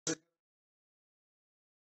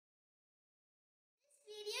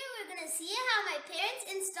video, we're going to see how my parents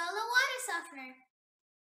install a water softener.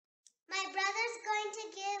 My brother's going to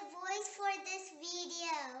give voice for this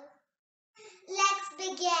video. Let's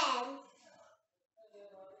begin.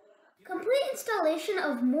 Complete installation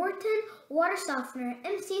of Morton water softener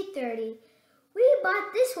MC30. We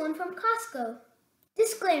bought this one from Costco.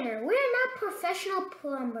 Disclaimer, we are not professional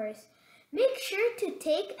plumbers. Make sure to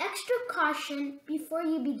take extra caution before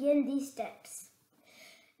you begin these steps.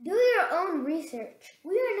 Do your own research.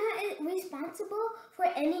 We are not responsible for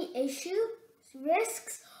any issues,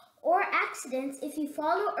 risks, or accidents if you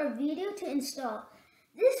follow our video to install.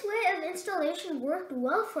 This way of installation worked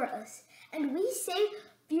well for us, and we saved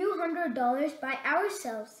few $100s by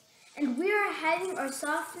ourselves. And we are having our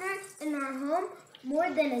softener in our home more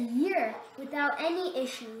than a year without any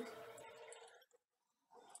issues.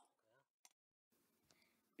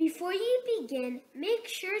 Before you begin, make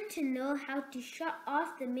sure to know how to shut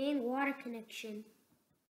off the main water connection.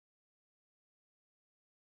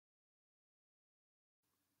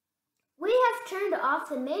 We have turned off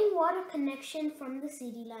the main water connection from the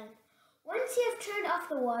CD line. Once you have turned off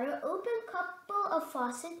the water, open a couple of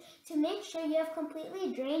faucets to make sure you have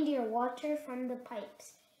completely drained your water from the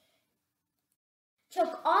pipes. Check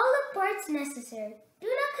all the parts necessary. Do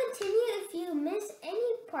not continue if you miss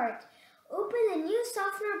any part. Open the new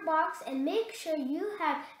softener box and make sure you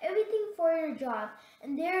have everything for your job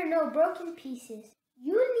and there are no broken pieces.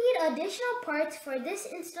 You need additional parts for this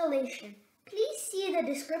installation. Please see the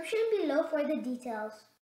description below for the details.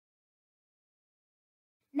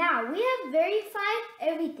 Now we have verified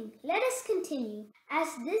everything. Let us continue. As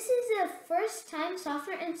this is the first time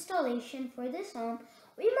softener installation for this home,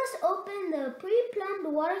 we must open the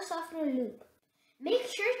pre-plumbed water softener loop. Make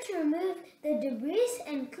sure to remove the debris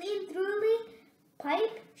and clean thoroughly.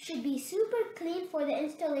 Pipe should be super clean for the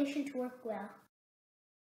installation to work well.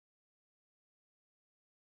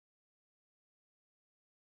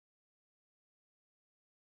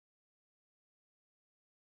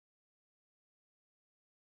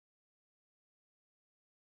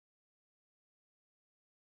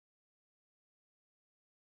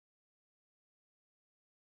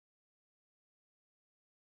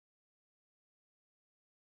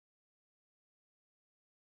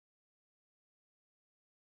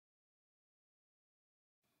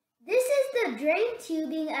 This is the drain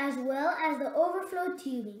tubing as well as the overflow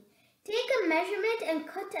tubing. Take a measurement and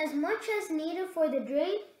cut as much as needed for the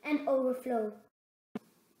drain and overflow.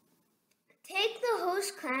 Take the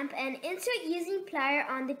hose clamp and insert using plier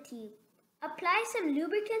on the tube. Apply some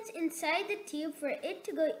lubricants inside the tube for it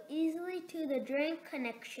to go easily to the drain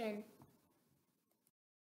connection.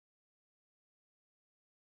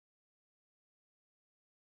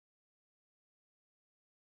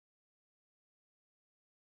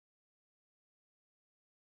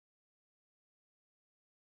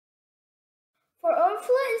 For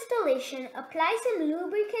overflow installation, apply some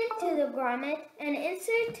lubricant to the grommet and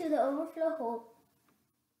insert to the overflow hole.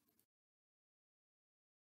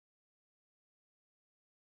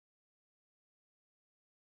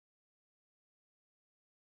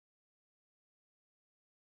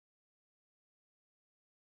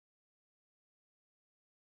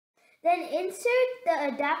 Then insert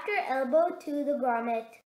the adapter elbow to the grommet.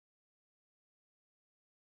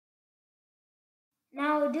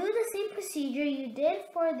 Now do the same procedure you did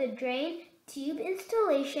for the drain tube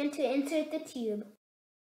installation to insert the tube.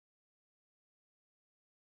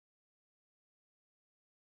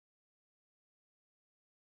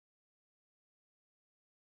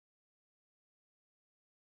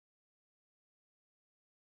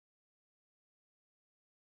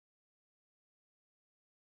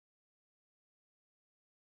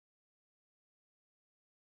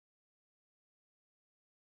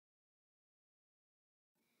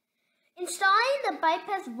 Installing the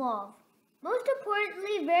bypass valve. Most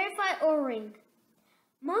importantly, verify O-ring.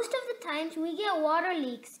 Most of the times we get water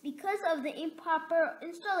leaks because of the improper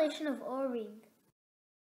installation of O-ring.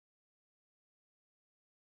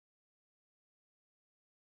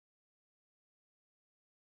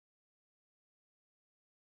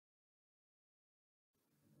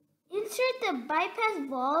 Insert the bypass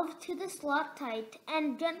valve to the slot tight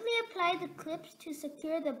and gently apply the clips to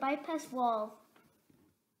secure the bypass valve.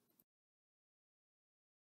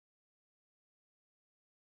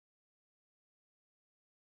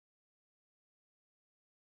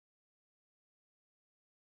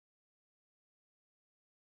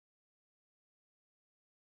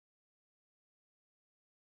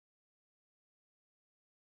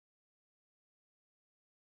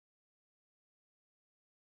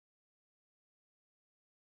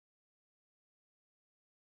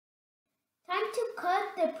 Time to cut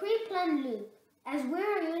the pre-plumbed loop. as we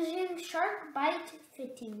are using SharkBite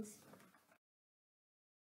fittings.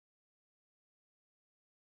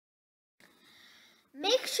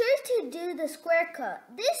 Make sure to do the square cut.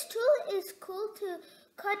 This tool is cool to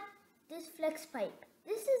cut this flex pipe.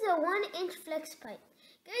 This is a 1-inch flex pipe.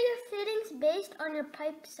 Get your fittings based on your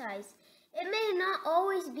pipe size. It may not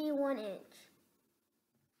always be 1 inch.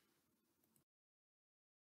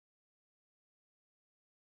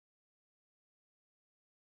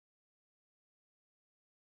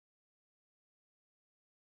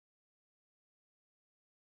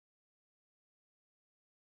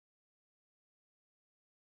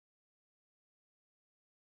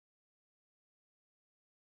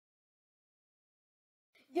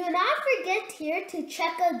 Do not forget here to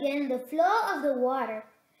check again the flow of the water.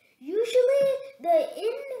 Usually the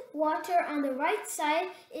in water on the right side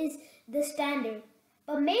is the standard,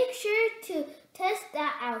 but make sure to test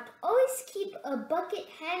that out. Always keep a bucket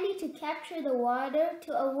handy to capture the water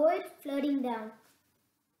to avoid flooding down.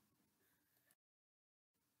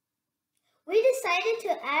 We decided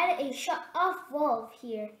to add a shut-off valve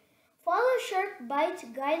here. Follow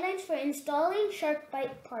SharkBite guidelines for installing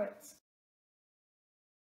SharkBite parts.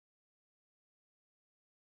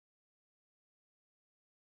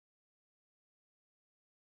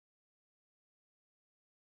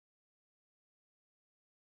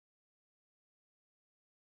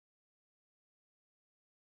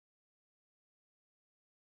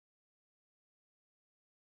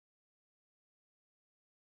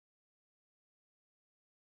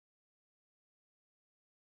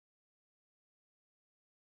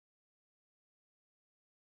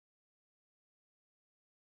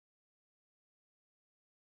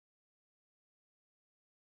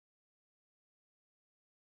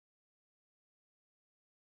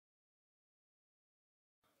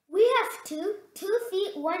 We have two 2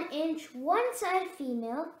 feet 1 inch, one side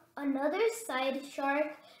female, another side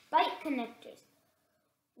SharkBite connectors.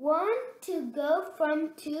 One to go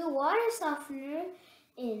from to water softener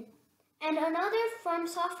in, and another from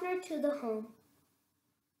softener to the home.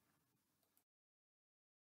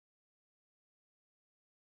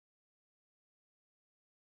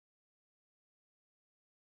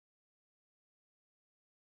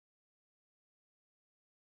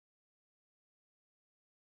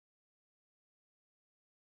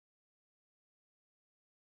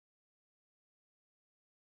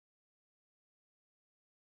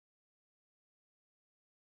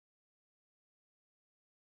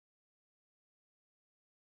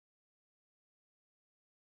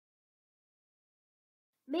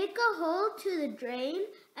 Make a hole to the drain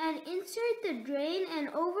and insert the drain and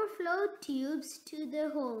overflow tubes to the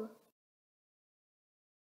hole.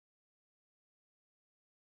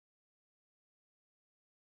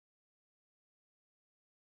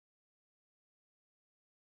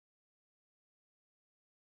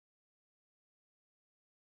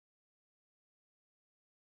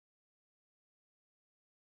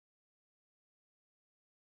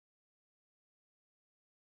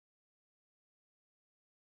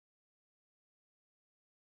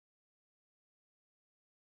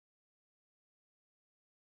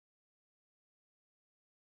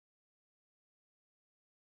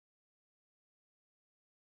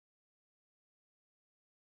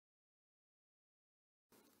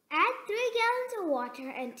 Add 3 gallons of water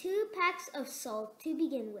and 2 packs of salt to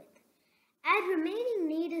begin with. Add remaining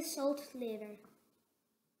needed salt later.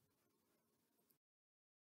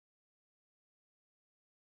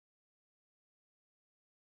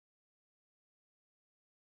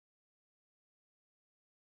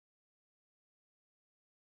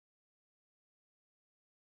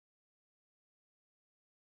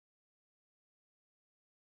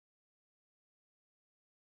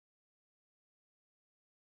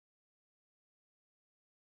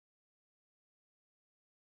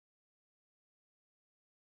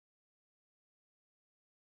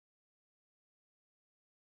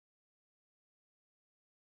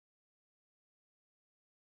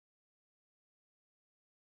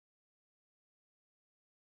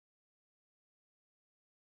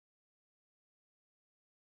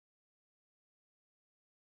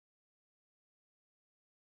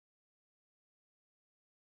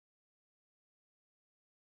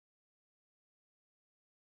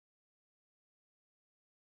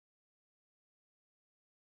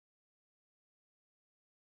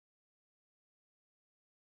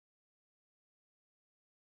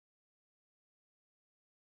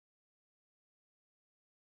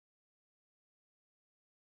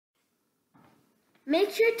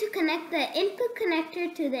 Make sure to connect the input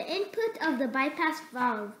connector to the input of the bypass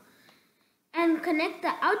valve and connect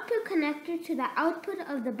the output connector to the output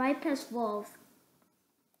of the bypass valve.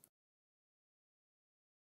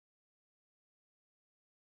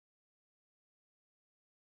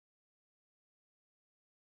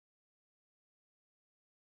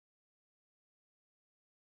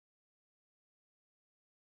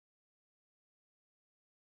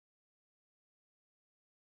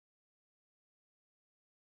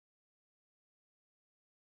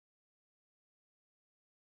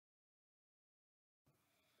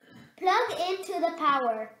 Plug into the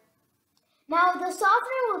power. Now the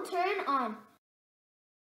softener will turn on.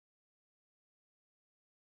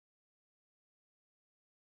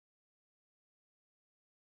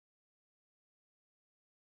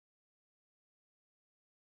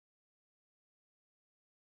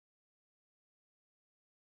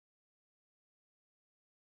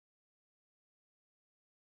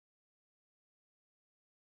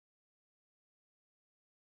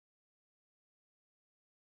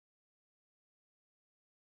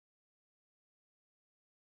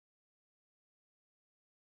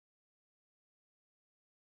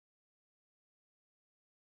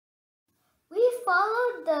 We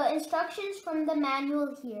followed the instructions from the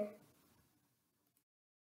manual here.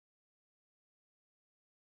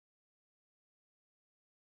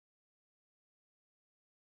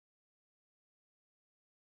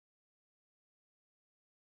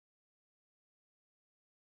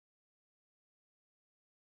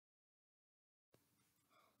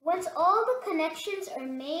 Once all the connections are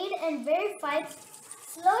made and verified,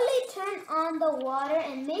 slowly turn on the water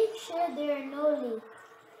and make sure there are no leaks.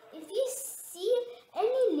 If you see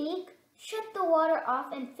any leak, shut the water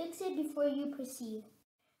off and fix it before you proceed.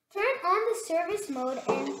 Turn on the service mode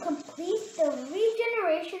and complete the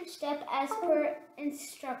regeneration step as per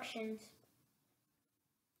instructions.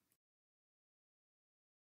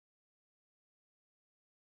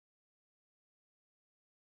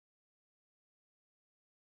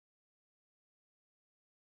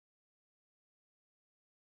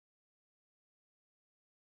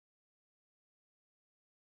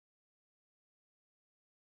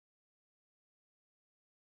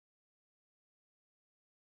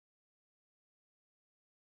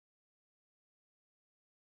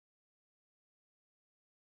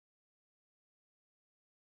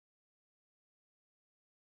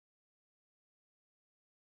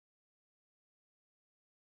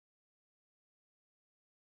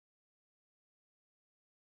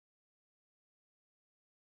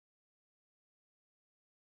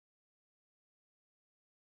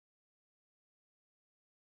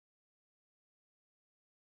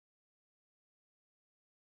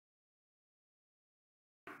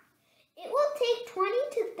 It will take 20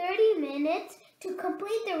 to 30 minutes to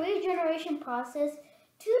complete the regeneration process,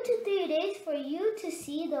 2 to 3 days for you to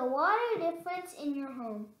see the water difference in your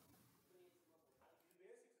home.